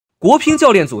国乒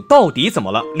教练组到底怎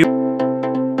么了？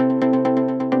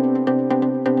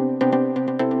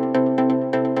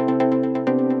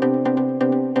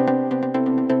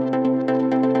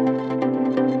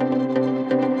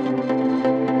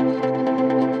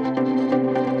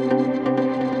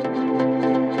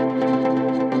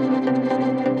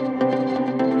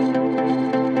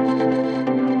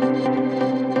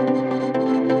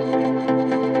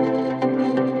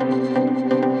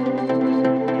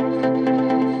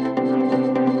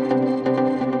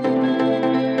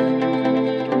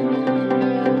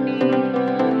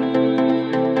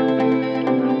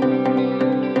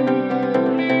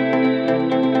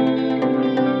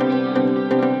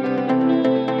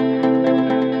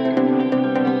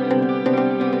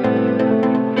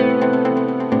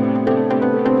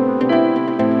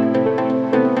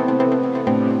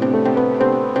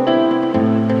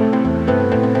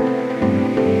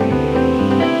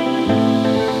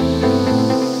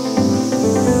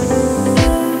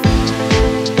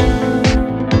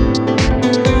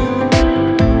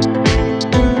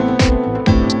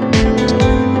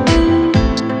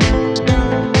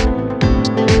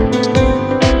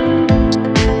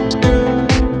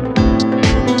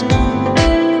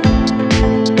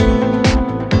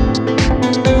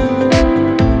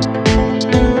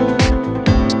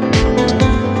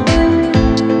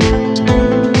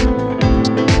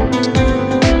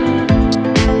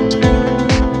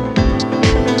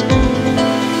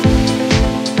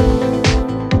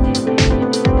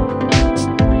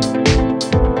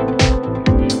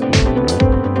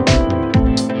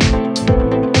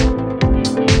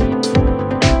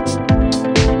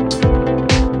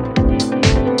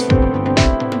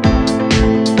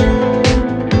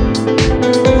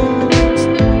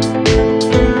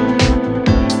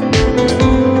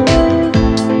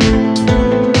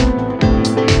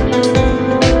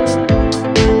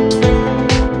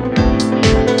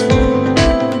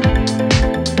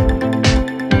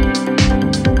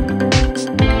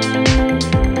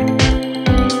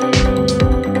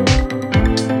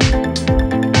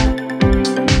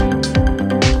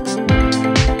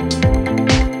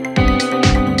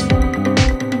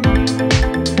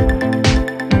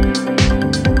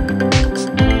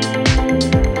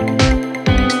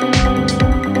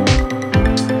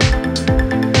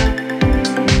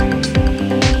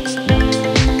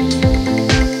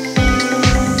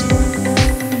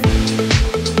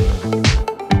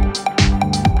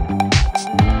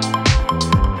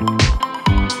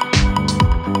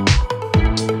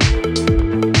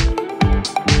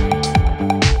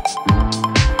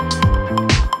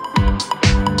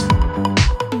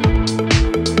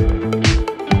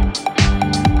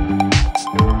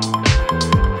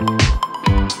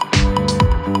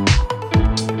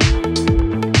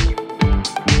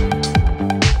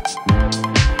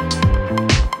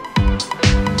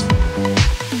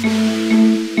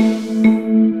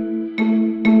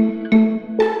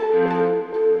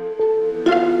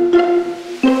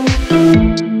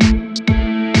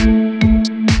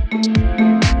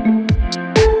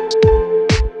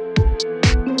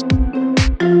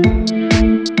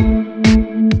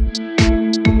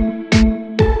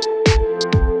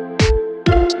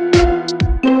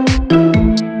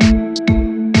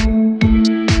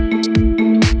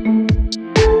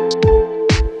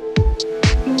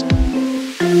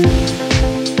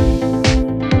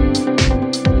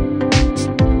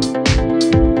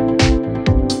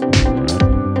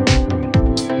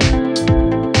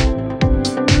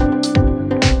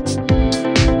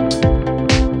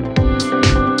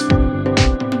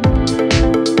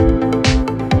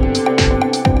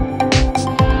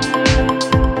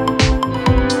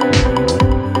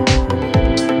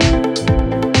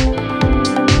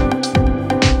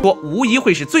无疑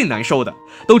会是最难受的。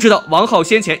都知道王皓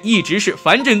先前一直是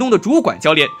樊振东的主管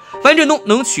教练，樊振东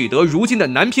能取得如今的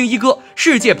男乒一哥、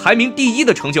世界排名第1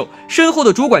的成就，身后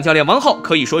的主管教练王皓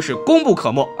可以说是功不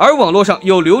可没。而网络上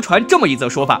又流传这么一则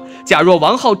说法，假若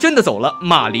王皓真的走了，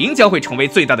马林将会成为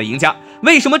最大的赢家。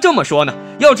为什么这么说呢？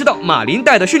要知道马林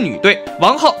带的是女队，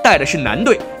王皓带的是男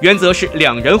队，原则是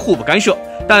两人互不干涉。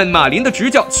但马林的执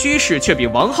教趋势却比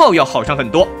王皓要好上很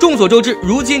多。众所周知，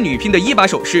如今女乒的一把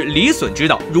手是李隼指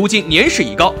导，如今年事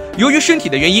已高，由于身体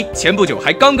的原因，前不久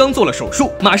还刚刚做了手术，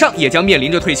马上也将面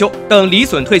临着退休。等李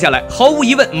隼退下来，毫无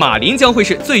疑问，马林将会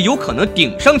是最有可能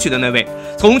顶上去的那位。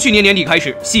从去年年底开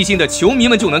始，细心的球迷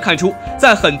们就能看出，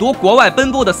在很多国外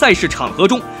奔波的赛事场合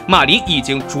中，马林已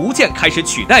经逐渐开始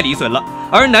取代李隼了。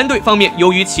而男队方面，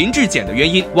由于秦志戬的原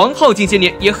因，王皓近些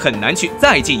年也很难去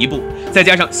再进一步。再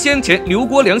加上先前刘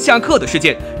国梁下课的事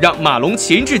件，让马龙、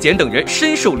秦志戬等人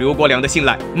深受刘国梁的信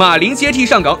赖。马琳接替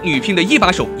上岗女乒的一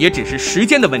把手，也只是时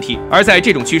间的问题。而在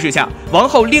这种趋势下，王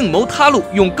皓另谋他路，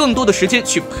用更多的时间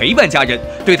去陪伴家人，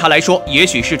对他来说也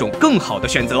许是种更好的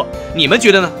选择。你们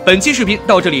觉得呢？本期视频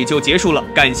到这里就结束了，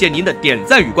感谢您的点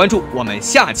赞与关注，我们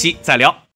下期再聊。